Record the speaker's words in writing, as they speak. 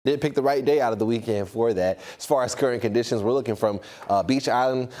Did pick the right day out of the weekend for that. As far as current conditions, we're looking from Beach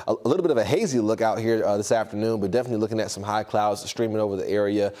Island, a little bit of a hazy look out here this afternoon, but definitely looking at some high clouds streaming over the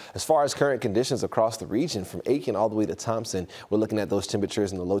area. As far as current conditions across the region, from Aiken all the way to Thompson, we're looking at those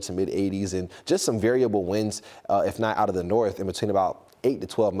temperatures in the low to mid 80s and just some variable winds, if not out of the north, in between about 8 to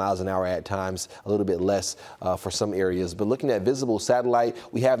 12 miles an hour at times, a little bit less for some areas. But looking at visible satellite,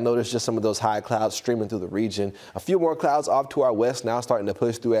 we have noticed just some of those high clouds streaming through the region. A few more clouds off to our west now starting to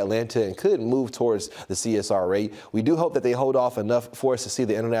push through Atlanta and could move towards the CSR rate. We do hope that they hold off enough for us to see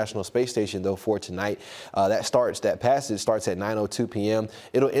the International Space Station, though, for tonight. That passage starts at 9:02 p.m.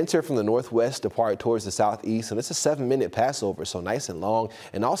 It'll enter from the northwest, depart towards the southeast, and it's a 7-minute passover, so nice and long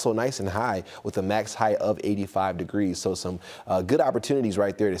and also nice and high with a max height of 85 degrees. So some good opportunities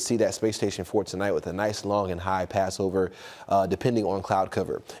right there to see that space station for tonight with a nice long and high passover, depending on cloud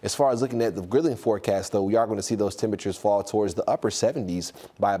cover. As far as looking at the grilling forecast, though, we are going to see those temperatures fall towards the upper 70s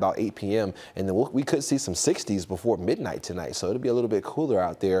by about 8 p.m. and then we could see some 60s before midnight tonight. So it'll be a little bit cooler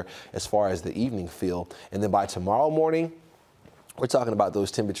out there as far as the evening feel. And then by tomorrow morning, we're talking about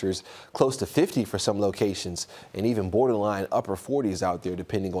those temperatures close to 50 for some locations and even borderline upper 40s out there,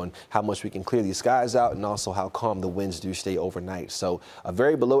 depending on how much we can clear these skies out and also how calm the winds do stay overnight. So a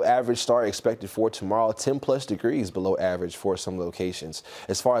very below average start expected for tomorrow, 10+ degrees below average for some locations.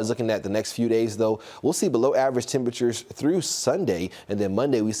 As far as looking at the next few days, though, we'll see below average temperatures through Sunday, and then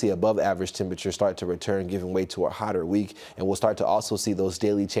Monday we see above average temperatures start to return, giving way to a hotter week. And we'll start to also see those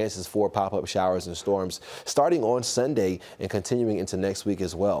daily chances for pop-up showers and storms starting on Sunday and continuing into next week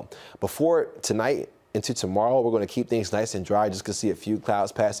as well. Before tonight into tomorrow, we're going to keep things nice and dry. Just going to see a few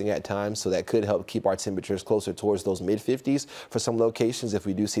clouds passing at times, so that could help keep our temperatures closer towards those mid-50s for some locations if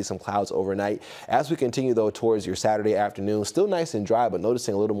we do see some clouds overnight. As we continue, though, towards your Saturday afternoon, still nice and dry, but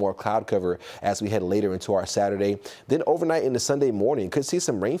noticing a little more cloud cover as we head later into our Saturday. Then overnight into Sunday morning, could see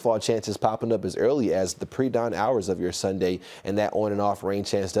some rainfall chances popping up as early as the pre-dawn hours of your Sunday, and that on and off rain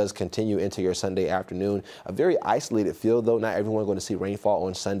chance does continue into your Sunday afternoon. A very isolated field, though. Not everyone going to see rainfall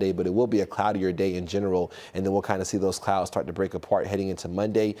on Sunday, but it will be a cloudier day in general. And then we'll kind of see those clouds start to break apart heading into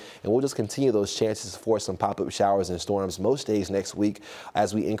Monday. And we'll just continue those chances for some pop-up showers and storms most days next week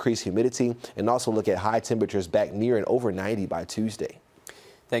as we increase humidity and also look at high temperatures back near and over 90 by Tuesday.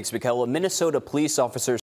 Thanks, Mikel. Minnesota police officers